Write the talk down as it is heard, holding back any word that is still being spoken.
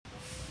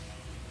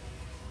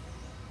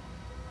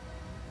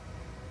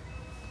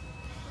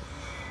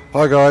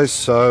Hi guys,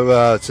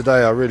 so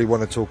today I really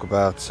want to talk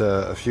about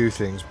a few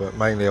things, but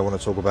mainly I want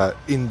to talk about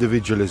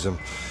individualism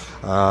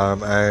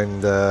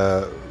and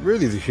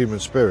really the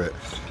human spirit.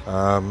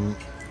 Um,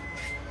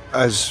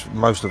 as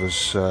most of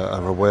us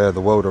are aware,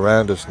 the world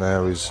around us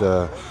now is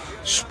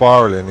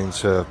spiraling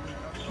into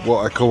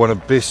what I call an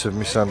abyss of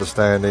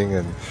misunderstanding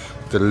and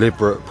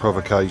deliberate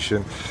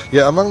provocation.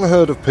 Yet among the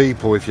herd of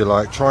people, if you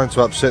like, trying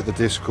to upset the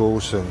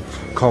discourse and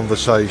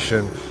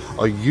conversation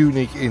are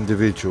unique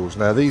individuals.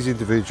 Now these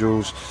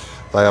individuals,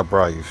 they are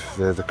brave,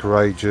 they're the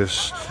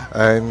courageous,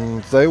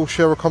 and they all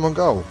share a common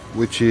goal,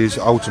 which is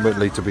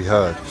ultimately to be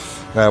heard.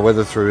 Now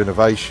whether through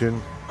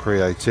innovation,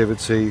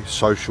 creativity,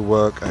 social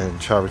work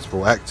and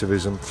charitable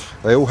activism,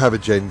 they all have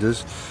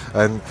agendas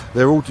and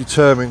they're all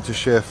determined to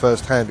share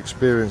first-hand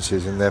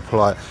experiences in their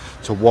plight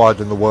to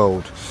widen the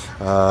world,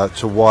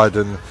 to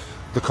widen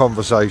the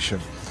conversation,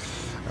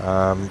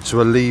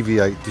 to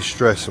alleviate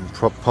distress and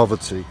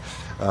poverty,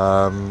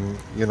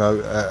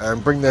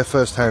 and bring their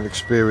first-hand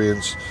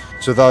experience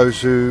to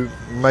those who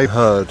may have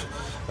heard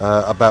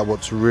about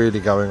what's really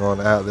going on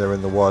out there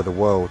in the wider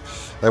world.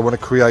 They want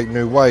to create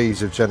new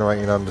ways of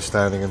generating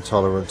understanding and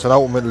tolerance and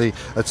ultimately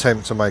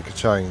attempt to make a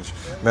change.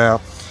 Now,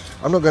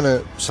 I'm not going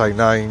to say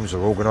names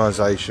or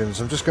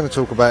organisations, I'm just going to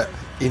talk about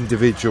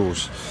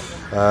individuals.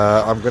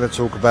 I'm going to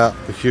talk about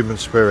the human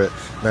spirit.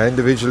 Now,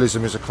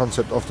 individualism is a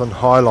concept often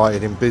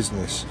highlighted in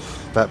business.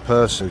 That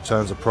person who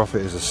turns a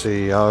profit as a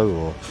CEO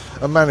or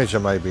a manager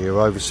maybe who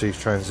oversees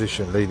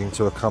transition leading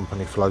to a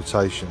company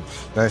flotation.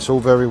 Now, it's all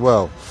very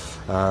well.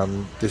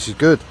 This is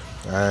good,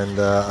 and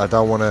I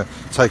don't want to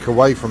take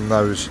away from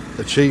those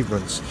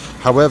achievements.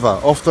 However,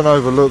 often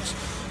overlooked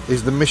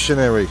is the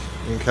missionary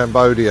in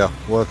Cambodia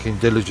working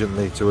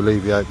diligently to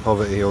alleviate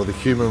poverty, or the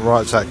human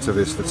rights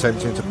activist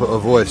attempting to put a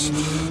voice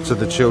to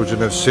the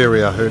children of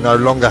Syria who no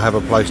longer have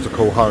a place to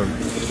call home.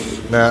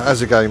 Now,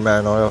 as a gay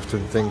man, I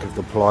often think of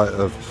the plight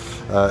of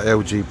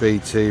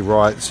LGBT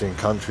rights in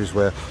countries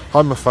where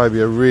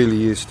homophobia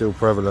really is still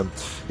prevalent.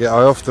 Yet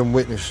I often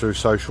witness through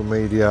social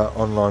media,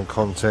 online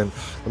content,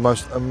 the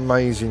most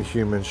amazing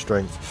human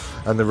strength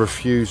and the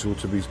refusal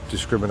to be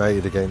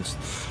discriminated against.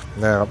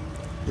 Now,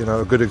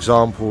 a good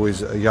example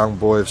is a young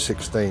boy of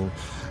 16,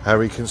 how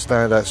he can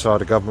stand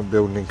outside a government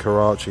building in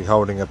Karachi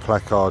holding a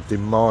placard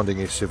demanding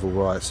his civil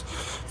rights,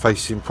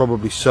 facing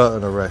probably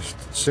certain arrest.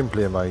 It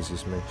simply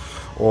amazes me.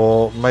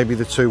 Or maybe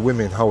the two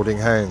women holding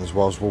hands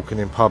whilst walking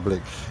in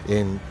public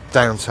in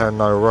downtown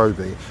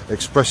Nairobi,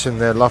 expressing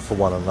their love for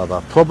one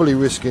another, probably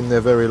risking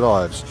their very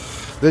lives.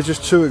 They're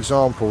just two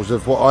examples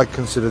of what I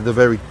consider the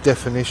very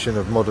definition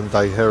of modern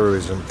day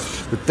heroism,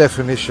 the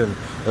definition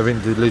of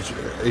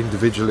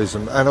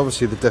individualism, and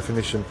obviously the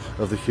definition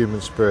of the human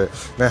spirit.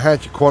 Now, how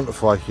do you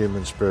quantify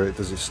human spirit?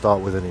 Does it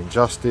start with an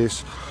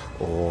injustice,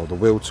 or the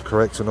will to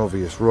correct an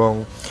obvious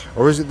wrong,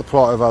 or is it the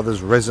plight of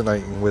others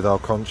resonating with our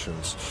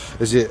conscience?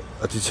 Is it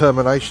a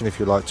determination, if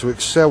you like, to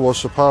excel or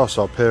surpass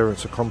our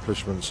parents'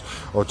 accomplishments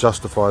or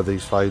justify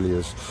these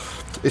failures?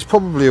 It's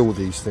probably all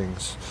these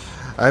things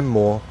and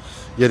more.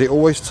 Yet it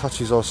always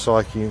touches our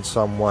psyche in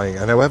some way,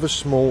 and however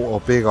small or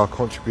big our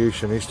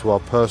contribution is to our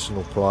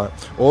personal plight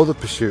or the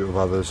pursuit of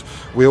others,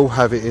 we all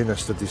have it in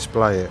us to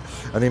display it,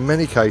 and in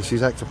many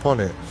cases act upon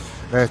it.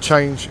 Now,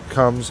 change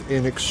comes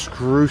in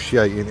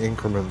excruciating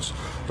increments,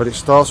 but it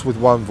starts with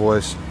one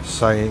voice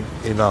saying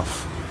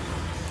enough.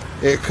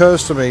 It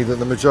occurs to me that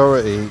the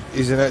majority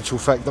is in actual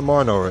fact the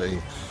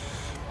minority.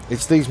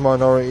 It's these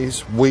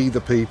minorities, we the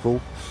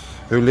people,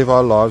 who live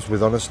our lives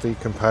with honesty,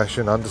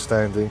 compassion,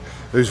 understanding,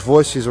 whose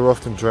voices are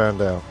often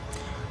drowned out.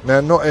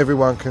 Now, not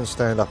everyone can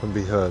stand up and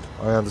be heard,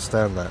 I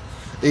understand that,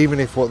 even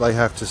if what they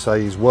have to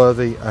say is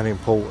worthy and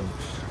important,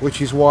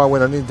 which is why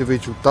when an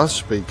individual does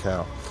speak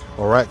out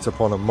or act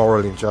upon a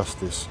moral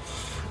injustice,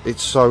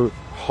 it's so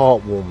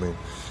heartwarming,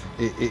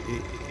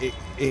 it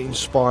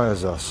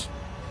inspires us.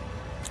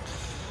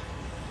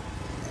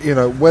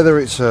 Whether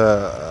it's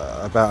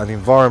about an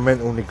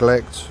environmental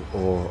neglect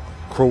or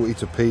cruelty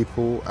to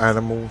people,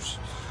 animals,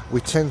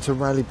 we tend to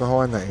rally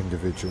behind that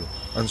individual,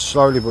 and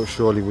slowly but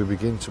surely we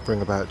begin to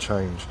bring about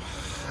change.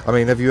 I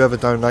mean, have you ever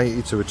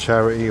donated to a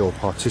charity or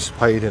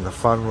participated in a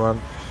fun run,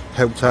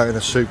 helped out in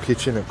a soup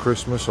kitchen at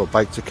Christmas, or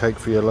baked a cake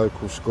for your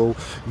local school?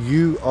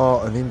 You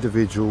are an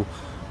individual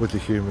with the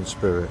human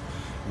spirit.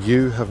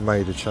 You have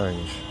made a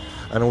change.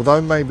 And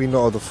although maybe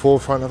not at the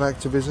forefront of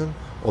activism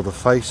or the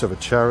face of a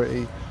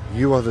charity,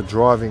 you are the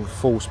driving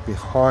force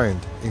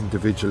behind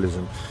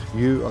individualism.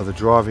 You are the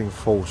driving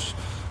force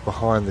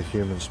behind the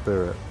human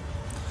spirit.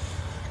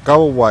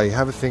 Go away,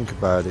 have a think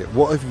about it.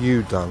 What have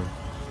you done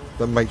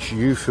that makes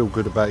you feel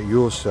good about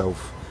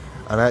yourself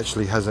and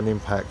actually has an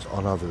impact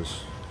on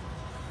others?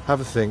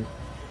 Have a think.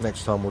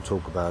 Next time we'll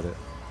talk about it.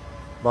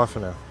 Bye for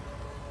now.